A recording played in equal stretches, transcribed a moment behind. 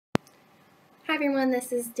everyone,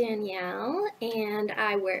 this is Danielle, and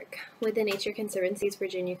I work with the Nature Conservancy's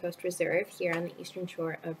Virginia Coast Reserve here on the eastern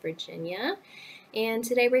shore of Virginia. And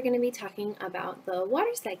today we're going to be talking about the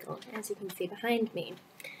water cycle, as you can see behind me.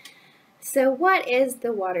 So what is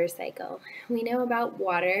the water cycle? We know about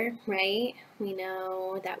water, right? We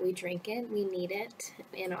know that we drink it, we need it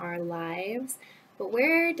in our lives, but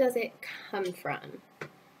where does it come from?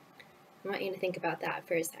 I want you to think about that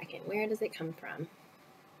for a second. Where does it come from?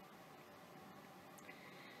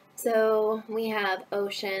 So we have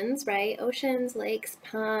oceans, right? Oceans, lakes,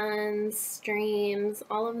 ponds, streams,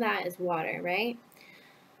 all of that is water, right?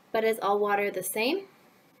 But is all water the same?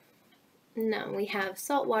 No, we have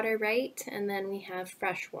salt water, right? And then we have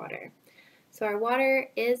fresh water. So our water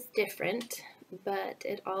is different, but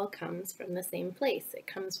it all comes from the same place. It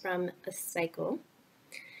comes from a cycle.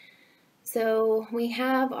 So we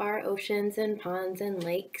have our oceans and ponds and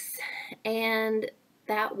lakes, and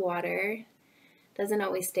that water doesn't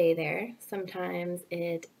always stay there. Sometimes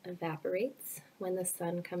it evaporates when the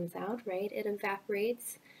sun comes out, right? It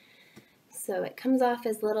evaporates. So it comes off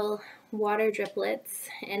as little water driplets,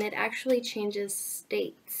 and it actually changes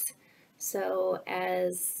states. So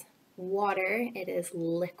as water, it is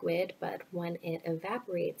liquid, but when it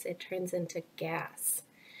evaporates, it turns into gas.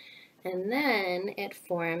 And then it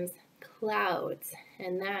forms clouds,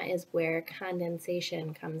 and that is where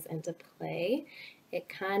condensation comes into play. It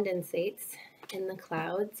condensates in the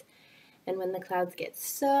clouds, and when the clouds get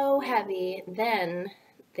so heavy, then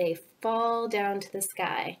they fall down to the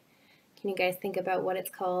sky. Can you guys think about what it's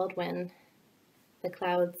called when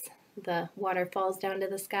the water falls down to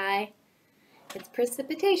the sky? It's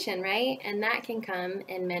precipitation, right? And that can come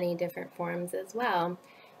in many different forms as well.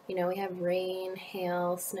 You know, we have rain,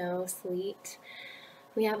 hail, snow, sleet.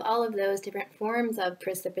 We have all of those different forms of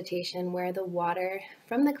precipitation where the water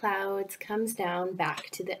from the clouds comes down back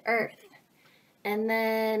to the earth. And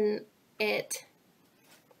then it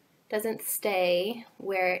doesn't stay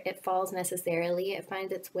where it falls necessarily. It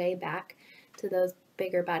finds its way back to those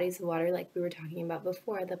bigger bodies of water like we were talking about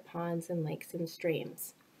before, the ponds and lakes and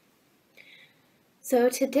streams. So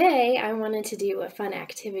today I wanted to do a fun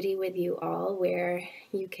activity with you all where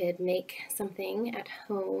you could make something at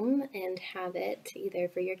home and have it either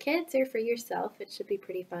for your kids or for yourself. It should be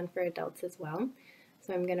pretty fun for adults as well.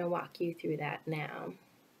 So I'm going to walk you through that now.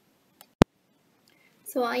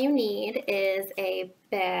 So all you need is a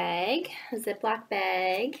bag, a Ziploc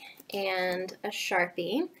bag, and a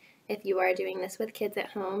Sharpie. If you are doing this with kids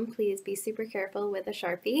at home, please be super careful with a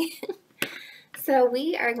Sharpie. So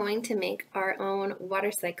we are going to make our own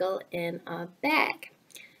water cycle in a bag.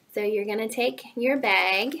 So you're going to take your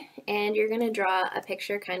bag and you're going to draw a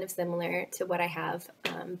picture kind of similar to what I have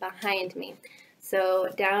behind me. So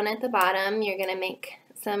down at the bottom, you're going to make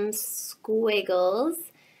some squiggles,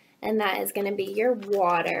 and that is going to be your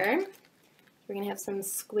water. We're going to have some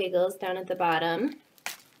squiggles down at the bottom.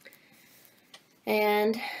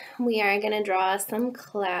 And we are going to draw some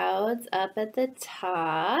clouds up at the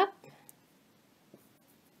top.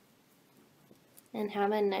 And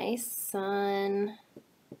have a nice sun.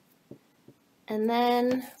 And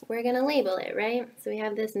then we're going to label it, right? So we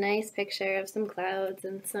have this nice picture of some clouds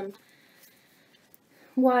and some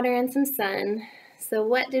water and some sun. So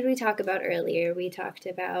what did we talk about earlier? We talked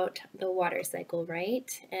about the water cycle,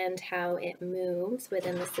 right? And how it moves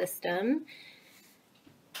within the system.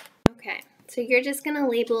 Okay, so you're just going to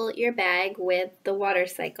label your bag with the water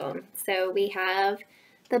cycle. So we have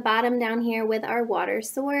the bottom down here with our water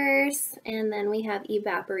source, and then we have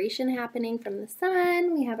evaporation happening from the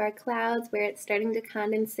sun. We have our clouds where it's starting to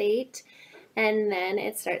condensate, and then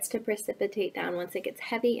it starts to precipitate down once it gets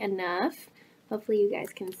heavy enough. Hopefully you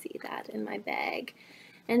guys can see that in my bag.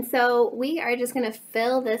 And so we are just going to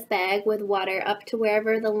fill this bag with water up to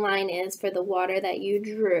wherever the line is for the water that you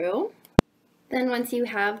drew. Then once you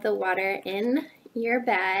have the water in your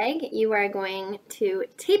bag, you are going to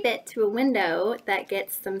tape it to a window that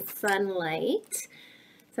gets some sunlight.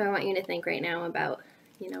 So I want you to think right now about,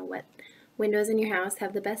 what windows in your house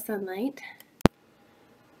have the best sunlight.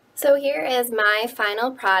 So here is my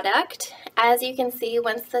final product. As you can see,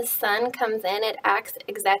 once the sun comes in, it acts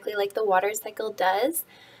exactly like the water cycle does.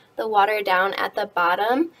 The water down at the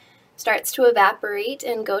bottom starts to evaporate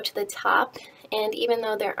and go to the top. And even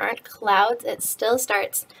though there aren't clouds, it still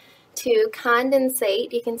starts to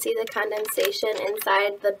condensate. You can see the condensation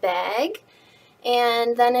inside the bag,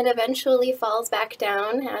 and then it eventually falls back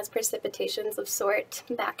down as precipitations of sort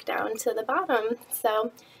back down to the bottom.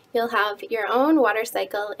 So you'll have your own water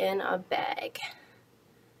cycle in a bag.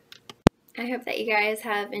 I hope that you guys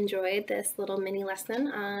have enjoyed this little mini lesson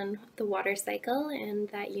on the water cycle and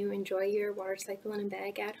that you enjoy your water cycle in a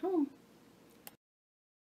bag at home.